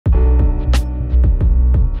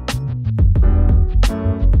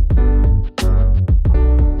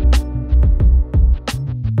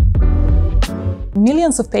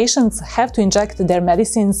millions of patients have to inject their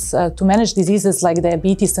medicines to manage diseases like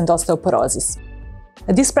diabetes and osteoporosis.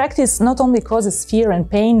 This practice not only causes fear and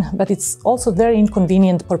pain, but it's also very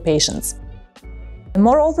inconvenient for patients.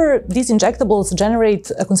 Moreover, these injectables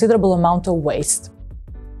generate a considerable amount of waste.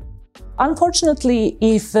 Unfortunately,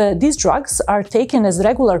 if these drugs are taken as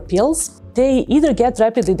regular pills, they either get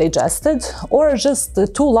rapidly digested or are just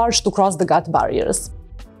too large to cross the gut barriers.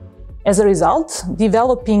 As a result,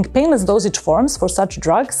 developing painless dosage forms for such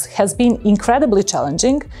drugs has been incredibly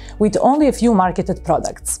challenging, with only a few marketed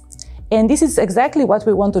products. And this is exactly what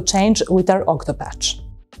we want to change with our OctoPatch.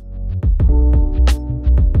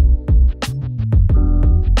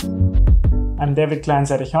 I'm Klein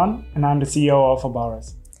Cerrejon, and I'm the CEO of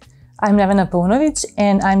OBaris. I'm Nevena Paunovic,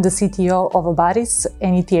 and I'm the CTO of OBaris,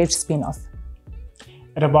 an ETH spin-off.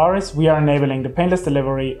 At OBaris, we are enabling the painless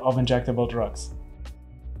delivery of injectable drugs.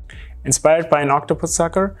 Inspired by an octopus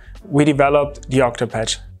sucker, we developed the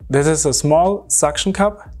OctoPatch. This is a small suction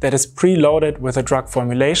cup that is preloaded with a drug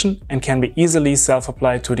formulation and can be easily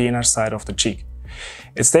self-applied to the inner side of the cheek.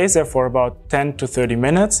 It stays there for about 10 to 30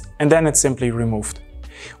 minutes and then it's simply removed.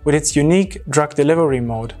 With its unique drug delivery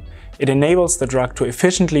mode, it enables the drug to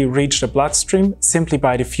efficiently reach the bloodstream simply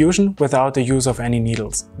by diffusion without the use of any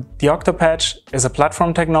needles. The OctoPatch is a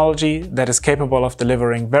platform technology that is capable of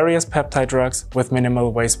delivering various peptide drugs with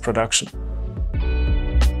minimal waste production.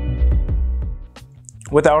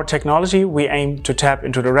 With our technology, we aim to tap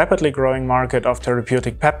into the rapidly growing market of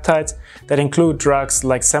therapeutic peptides that include drugs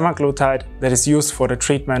like semaglutide that is used for the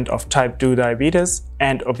treatment of type 2 diabetes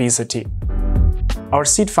and obesity. Our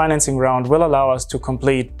seed financing round will allow us to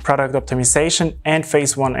complete product optimization and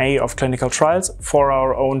phase 1A of clinical trials for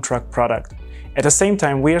our own drug product. At the same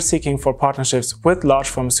time, we are seeking for partnerships with large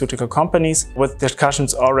pharmaceutical companies with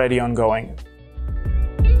discussions already ongoing.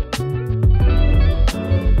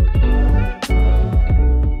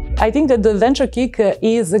 I think that the Venture Kick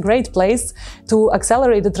is a great place to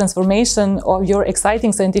accelerate the transformation of your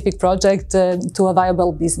exciting scientific project to a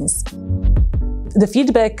viable business. The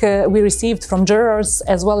feedback we received from jurors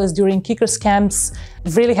as well as during Kickers camps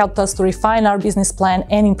really helped us to refine our business plan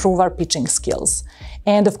and improve our pitching skills.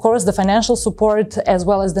 And of course, the financial support as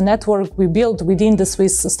well as the network we built within the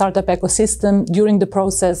Swiss startup ecosystem during the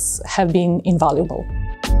process have been invaluable.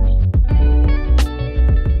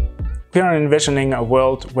 We are envisioning a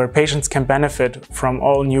world where patients can benefit from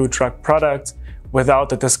all new drug products without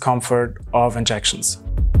the discomfort of injections.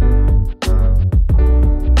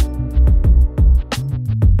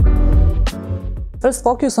 First,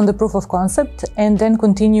 focus on the proof of concept and then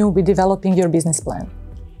continue with developing your business plan.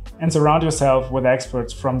 And surround yourself with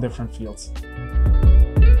experts from different fields.